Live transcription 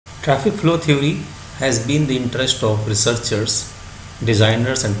Traffic flow theory has been the interest of researchers,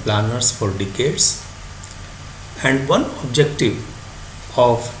 designers and planners for decades, and one objective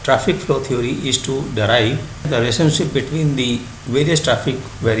of traffic flow theory is to derive the relationship between the various traffic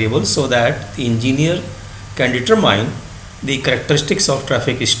variables so that the engineer can determine the characteristics of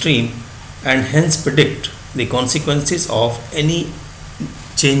traffic stream and hence predict the consequences of any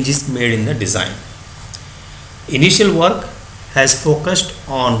changes made in the design. Initial work has focused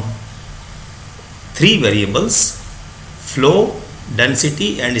on three variables: flow,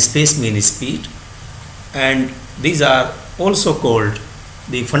 density and space mean speed, and these are also called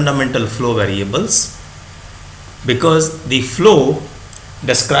the fundamental flow variables because the flow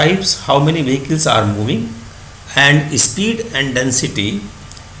describes how many vehicles are moving, and speed and density,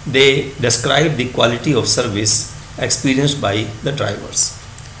 they describe the quality of service experienced by the drivers.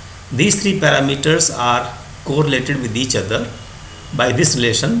 These three parameters are correlated with each other by this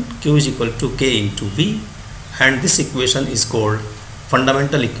relation Q is equal to K into V, and this equation is called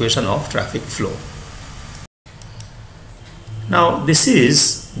fundamental equation of traffic flow. Now this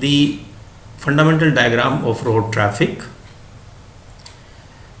is the fundamental diagram of road traffic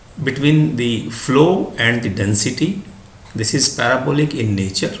between the flow and the density. This is parabolic in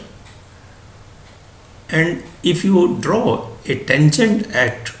nature, and if you draw a tangent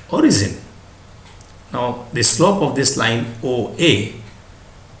at origin, now the slope of this line OA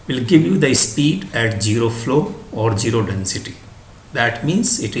will give you the speed at zero flow or zero density. That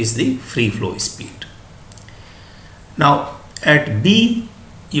means it is the free flow speed. Now at B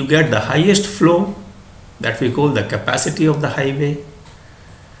you get the highest flow that we call the capacity of the highway,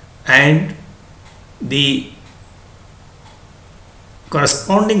 and the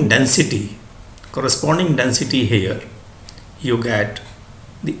corresponding density here you get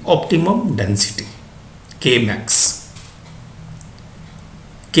the optimum density K max.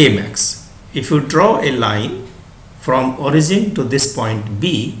 If you draw a line from origin to this point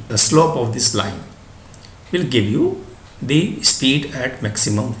B, the slope of this line will give you the speed at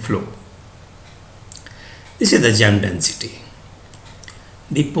maximum flow. This is the jam density.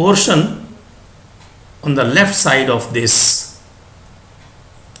 The portion on the left side of this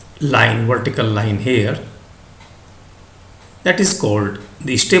line, vertical line here, that is called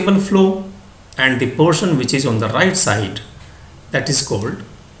the stable flow, and the portion which is on the right side, that is called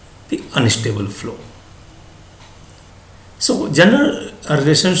the unstable flow. So general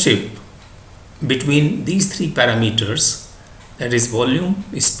relationship between these three parameters, that is volume,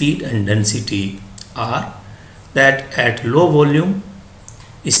 speed and density, are that at low volume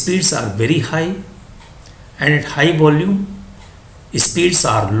speeds are very high, and at high volume speeds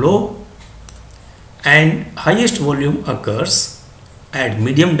are low, and highest volume occurs at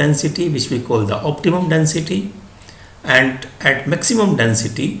medium density, which we call the optimum density, and at maximum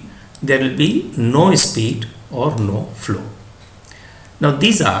density there will be no speed or no flow. Now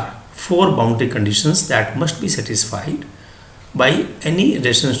these are four boundary conditions that must be satisfied by any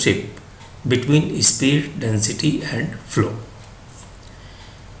relationship between speed, density and flow.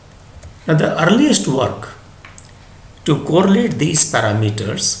 Now the earliest work to correlate these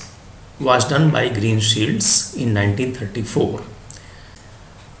parameters was done by Greenshields in 1934,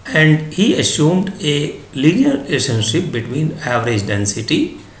 and he assumed a linear relationship between average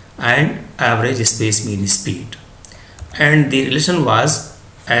density and average space mean speed, and the relation was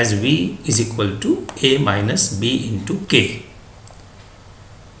as V is equal to A minus B into K.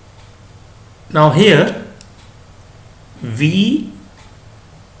 Now here V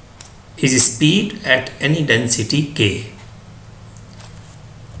is speed at any density K,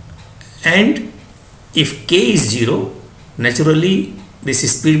 and if K is 0, naturally this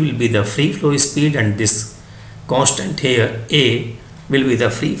speed will be the free flow speed, and this constant here A will be the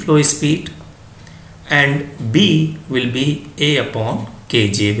free flow speed, and B will be A upon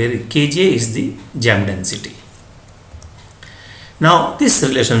Kj, where Kj is the jam density. Now this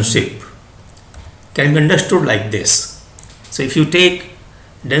relationship can be understood like this. So if you take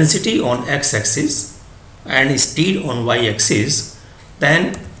density on x-axis and speed on y-axis,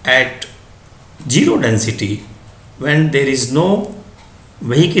 then at zero density, when there is no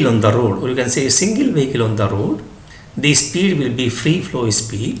vehicle on the road, or you can say a single vehicle on the road, the speed will be free flow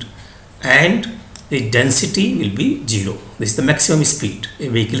speed and the density will be 0. This is the maximum speed a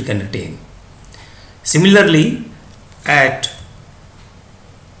vehicle can attain. Similarly, at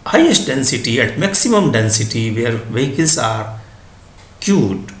highest density, at maximum density, where vehicles are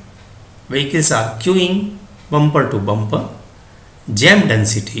queuing bumper to bumper, jam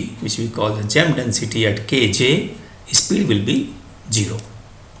density, which we call the jam density at Kj, speed will be 0.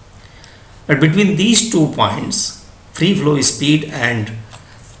 But between these 2 points, free flow speed and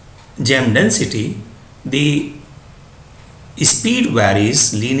jam density, the speed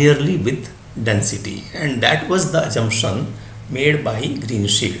varies linearly with density, and that was the assumption made by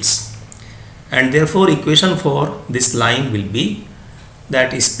Greenshields. And therefore equation for this line will be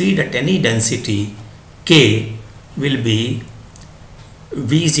that speed at any density k will be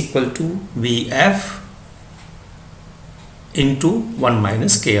v is equal to Vf into 1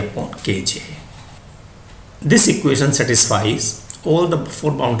 minus k upon kj. This equation satisfies all the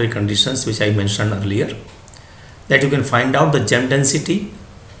 4 boundary conditions which I mentioned earlier, that you can find out the jam density,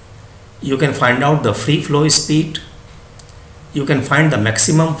 you can find out the free flow speed, you can find the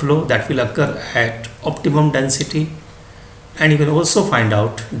maximum flow that will occur at optimum density, and you can also find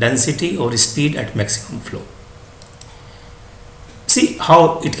out density or speed at maximum flow. See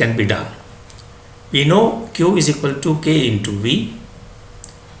how it can be done. We know Q is equal to K into V,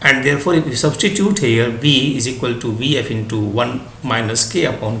 and therefore if we substitute here V is equal to Vf into 1 minus K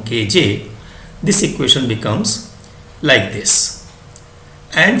upon Kj, this equation becomes like this.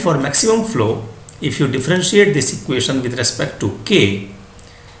 And for maximum flow, if you differentiate this equation with respect to K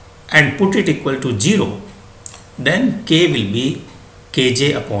and put it equal to 0, then K will be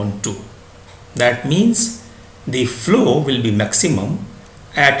Kj upon 2. That means the flow will be maximum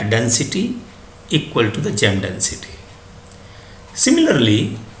at density equal to the jam density.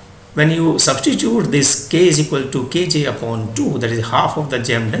 Similarly, when you substitute this K is equal to Kj upon 2, that is half of the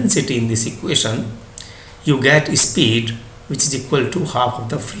jam density in this equation, you get speed which is equal to half of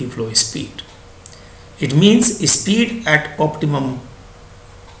the free flow speed. It means speed at optimum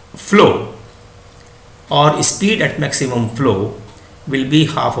flow or speed at maximum flow will be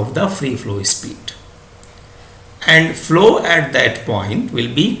half of the free flow speed, and flow at that point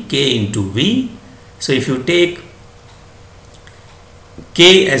will be K into V. So if you take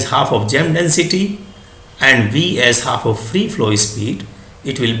K as half of jam density and V as half of free flow speed,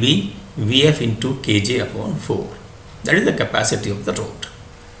 it will be Vf into Kj upon 4. That is the capacity of the road.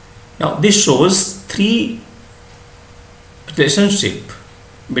 Now this shows 3 relationship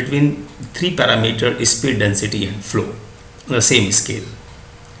between 3 parameter speed, density and flow on the same scale.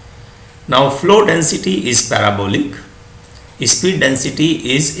 Now flow density is parabolic, speed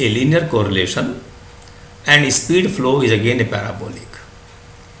density is a linear correlation, and speed flow is again a parabolic.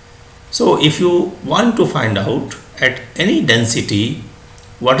 So if you want to find out at any density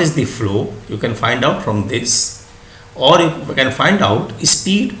what is the flow, you can find out from this, or you can find out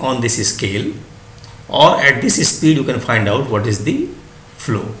speed on this scale, or at this speed you can find out what is the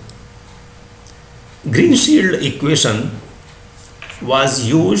flow. Greenshields equation was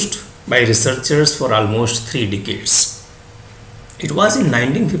used by researchers for almost 3 decades. It was in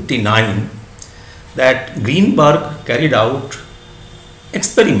 1959 that Greenberg carried out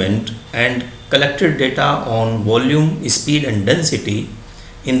experiment and collected data on volume, speed and density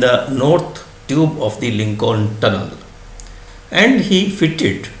in the north tube of the Lincoln Tunnel, and he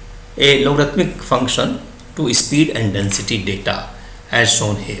fitted a logarithmic function to speed and density data as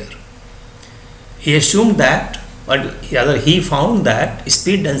shown here. He assumed that, but rather he found that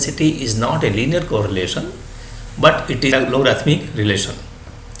speed density is not a linear correlation, but it is a logarithmic relation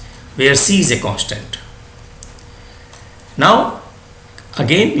where c is a constant. Now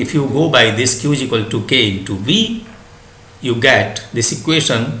again, if you go by this Q is equal to K into V, you get this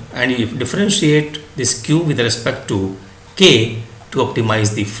equation, and if you differentiate this Q with respect to K to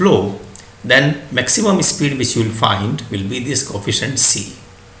optimize the flow, then maximum speed which you will find will be this coefficient C.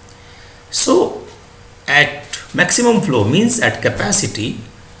 So at maximum flow means at capacity,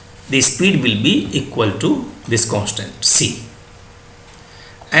 the speed will be equal to this constant C.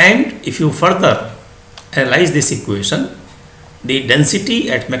 And if you further analyze this equation, the density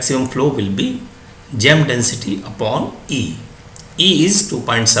at maximum flow will be jam density upon E. E is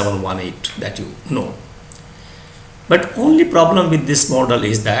 2.718 that you know. But only problem with this model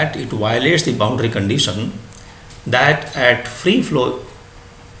is that it violates the boundary condition that at free flow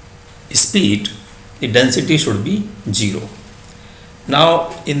speed the density should be 0.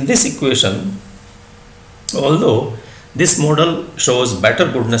 Now in this equation, although this model shows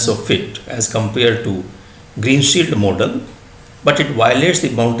better goodness of fit as compared to Greenshields model, but it violates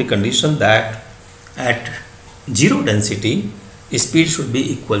the boundary condition that at 0 density speed should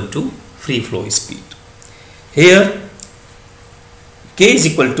be equal to free flow speed. Here K is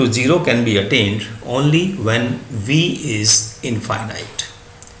equal to 0 can be attained only when V is infinite.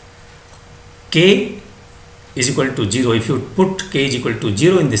 K is equal to 0. If you put K is equal to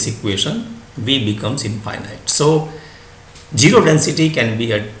 0 in this equation, V becomes infinite. So 0 density can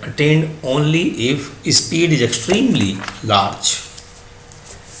be attained only if speed is extremely large.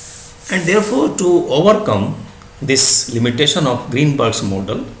 And therefore to overcome this limitation of Greenberg's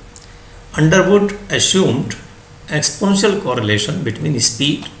model, Underwood assumed exponential correlation between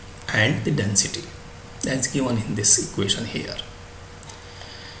speed and the density. That's given in this equation here.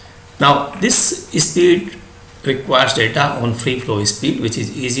 Now this speed requires data on free flow speed, which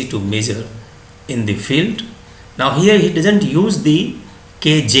is easy to measure in the field. Now here he doesn't use the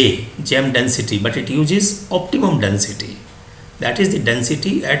Kj, gem density, but it uses optimum density. That is the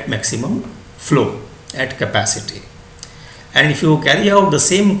density at maximum flow at capacity. And if you carry out the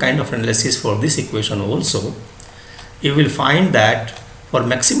same kind of analysis for this equation also, you will find that for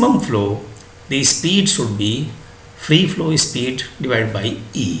maximum flow, the speed should be free flow speed divided by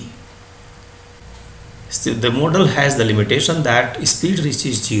E. So the model has the limitation that speed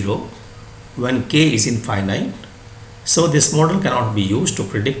reaches 0 when K is infinite. So this model cannot be used to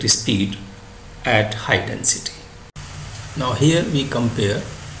predict speed at high density. Now here we compare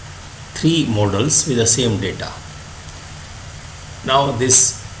three models with the same data. Now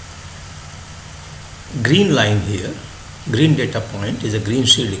this green line here, green data point, is a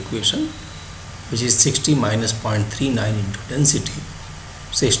Greenshields equation, which is 60 minus 0.39 into density.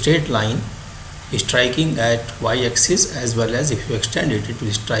 So a straight line is striking at y-axis, as well as if you extend it, it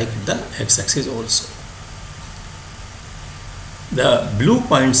will strike at the x-axis also. The blue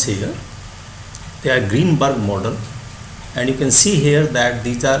points here, they are Greenberg model, and you can see here that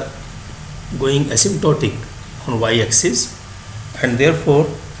these are going asymptotic on y-axis, and therefore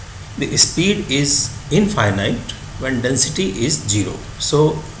the speed is infinite when density is 0.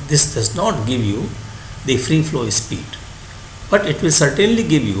 So this does not give you the free flow speed, but it will certainly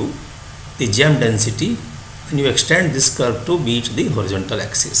give you the gem density when you extend this curve to meet the horizontal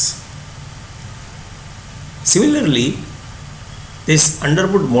axis. Similarly, this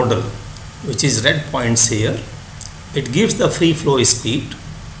Underwood model, which is red points here, it gives the free flow speed,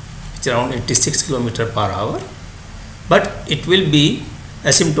 which is around 86 km per hour, but it will be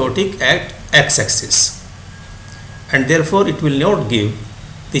asymptotic at x-axis, and therefore it will not give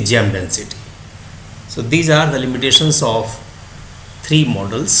the gem density. So these are the limitations of three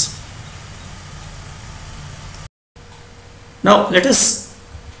models. Now let us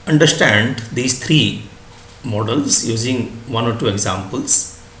understand these three models using one or two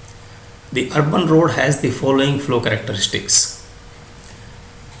examples. The urban road has the following flow characteristics.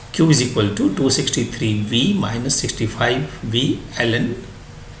 Q is equal to 263 V minus 65 V ln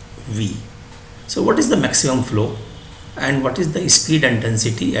V. So what is the maximum flow and what is the speed and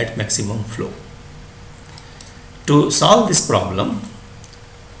density at maximum flow? To solve this problem,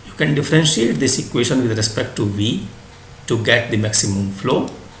 you can differentiate this equation with respect to V to get the maximum flow,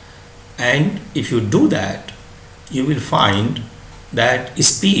 and if you do that, you will find that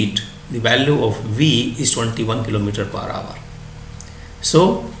speed, the value of V is 21 km per hour.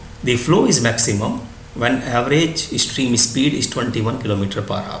 So the flow is maximum when average stream speed is 21 km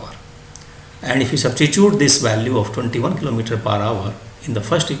per hour, and if you substitute this value of 21 km per hour in the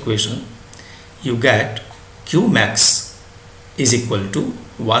first equation, you get Q max is equal to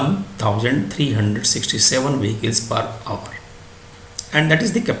 1367 vehicles per hour, and that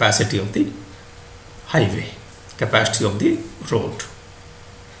is the capacity of the highway, capacity of the road.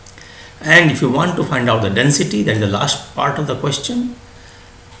 And if you want to find out the density, that is the last part of the question,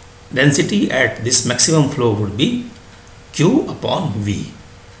 density at this maximum flow would be Q upon V.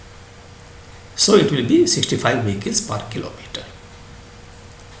 So it will be 65 vehicles per kilometer.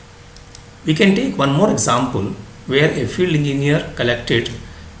 We can take one more example where a field engineer collected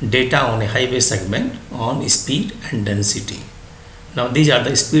data on a highway segment on speed and density. Now these are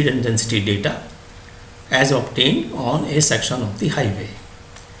the speed and density data as obtained on a section of the highway.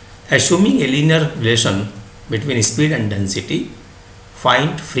 Assuming a linear relation between speed and density,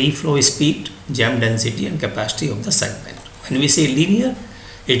 find free flow speed, jam density and capacity of the segment. When we say linear,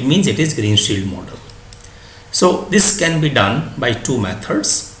 it means it is Greenshields model. So this can be done by two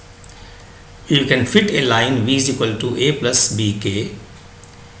methods. You can fit a line V is equal to A plus BK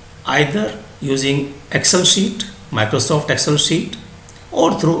either using Excel sheet, Microsoft Excel sheet,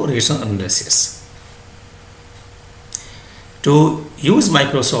 or through regression analysis. To use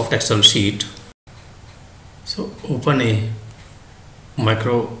Microsoft Excel sheet, so open a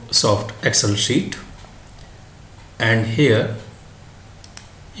Microsoft Excel sheet, and here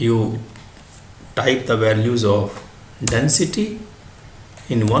you type the values of density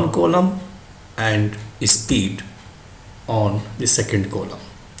in one column and speed on the second column.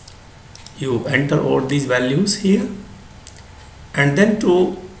 You enter all these values here, and then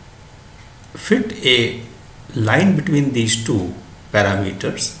to fit a line between these two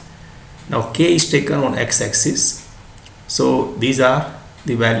parameters, now K is taken on x-axis, so these are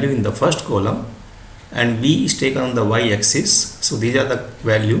the value in the first column, and V is taken on the y-axis, so these are the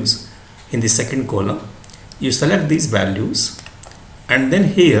values in the second column. You select these values and then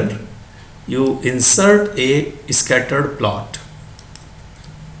here you insert a scattered plot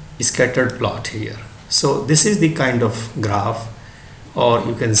here. So this is the kind of graph, or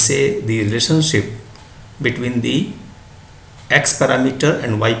you can say the relationship between the x parameter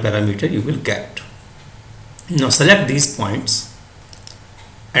and y parameter you will get. Now select these points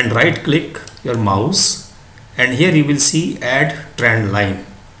and right click your mouse, and here you will see add trend line.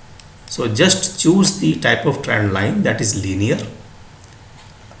 So just choose the type of trend line that is linear,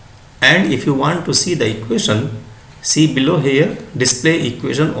 and if you want to see the equation, see below here display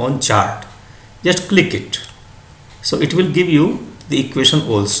equation on chart, just click it. So it will give you the equation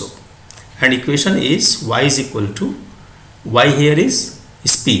also, and equation is y is equal to, y here is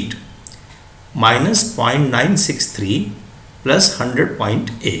speed, minus 0.963 plus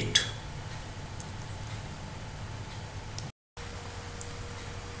 100.8.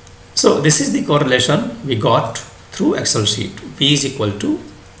 So this is the correlation we got through Excel sheet. V is equal to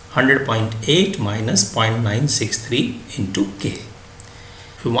 100.8 minus 0.963 into K.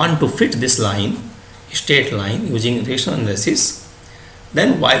 If you want to fit this line, straight line, using regression analysis,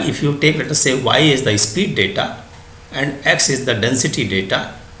 then y, if you take, let us say y is the speed data and x is the density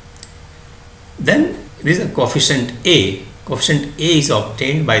data, then this is a coefficient A. Coefficient A is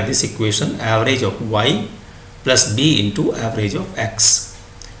obtained by this equation, average of y plus b into average of x,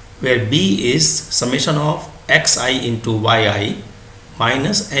 where b is summation of xi into yi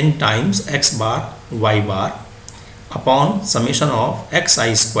minus n times x bar y bar upon summation of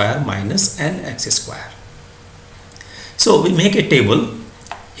xi square minus nx square. So we make a table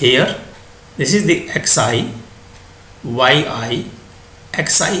here. This is the xi, yi,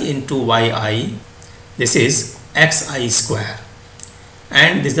 xi into yi, this is xi square,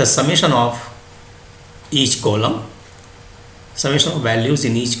 and this is the summation of each column, summation of values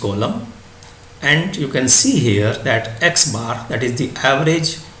in each column, and you can see here that x bar, that is the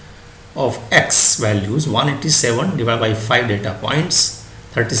average of x values, 187 divided by 5 data points,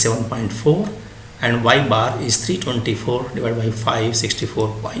 37.4, and y bar is 324 divided by 5,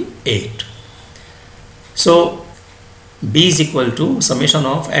 64.8. So b is equal to summation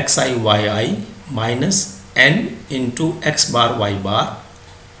of xi yi minus n into x bar y bar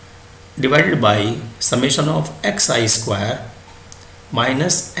divided by summation of xi square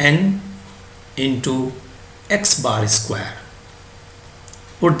minus n into x bar square.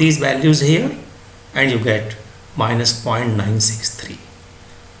 Put these values here and you get minus 0.963.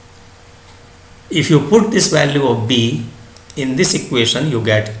 If you put this value of b in this equation, you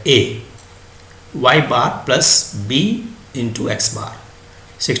get a, y bar plus b into x bar,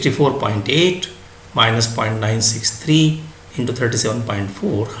 64.8 minus 0.963 into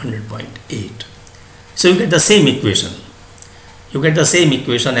 37.4, 100.8. So you get the same equation. You get the same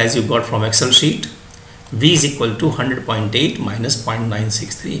equation as you got from Excel sheet. V is equal to 100.8 minus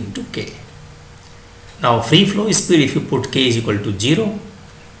 0.963 into K. Now free flow speed, if you put K is equal to 0,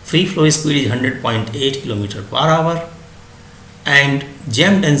 free flow speed is 100.8 km per hour, and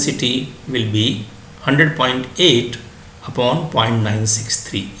jam density will be 100.8 upon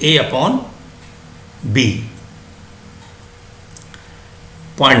 0.963, A upon B,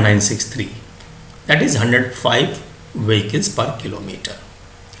 0.963, that is 105 vehicles per kilometer.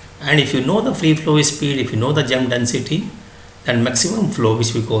 And if you know the free flow speed, if you know the jam density, then maximum flow,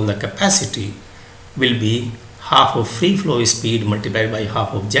 which we call the capacity, will be half of free flow speed multiplied by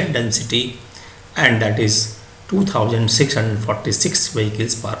half of jam density, and that is 2646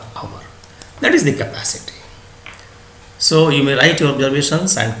 vehicles per hour. That is the capacity. So you may write your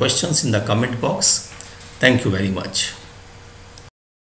observations and questions in the comment box. Thank you very much.